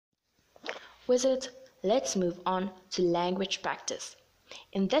Wizards, let's move on to language practice.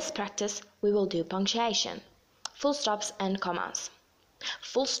 In this practice, we will do punctuation, full stops and commas.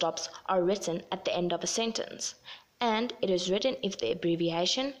 Full stops are written at the end of a sentence, and it is written if the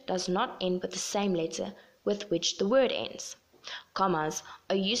abbreviation does not end with the same letter with which the word ends. Commas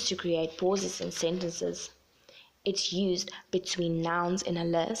are used to create pauses in sentences. It's used between nouns in a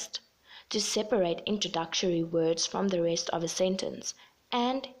list, to separate introductory words from the rest of a sentence,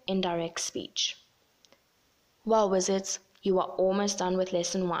 and in direct speech. Well, wizards, you are almost done with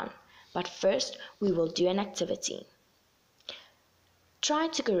lesson 1, but first we will do an activity. Try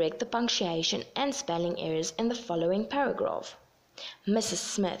to correct the punctuation and spelling errors in the following paragraph. Mrs.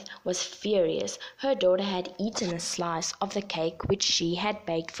 Smith was furious. Her daughter had eaten a slice of the cake which she had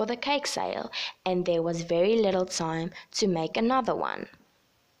baked for the cake sale, and there was very little time to make another one.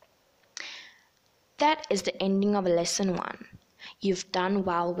 That is the ending of lesson 1. You've done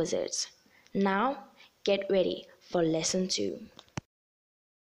well, wizards. Now, get ready for lesson 2.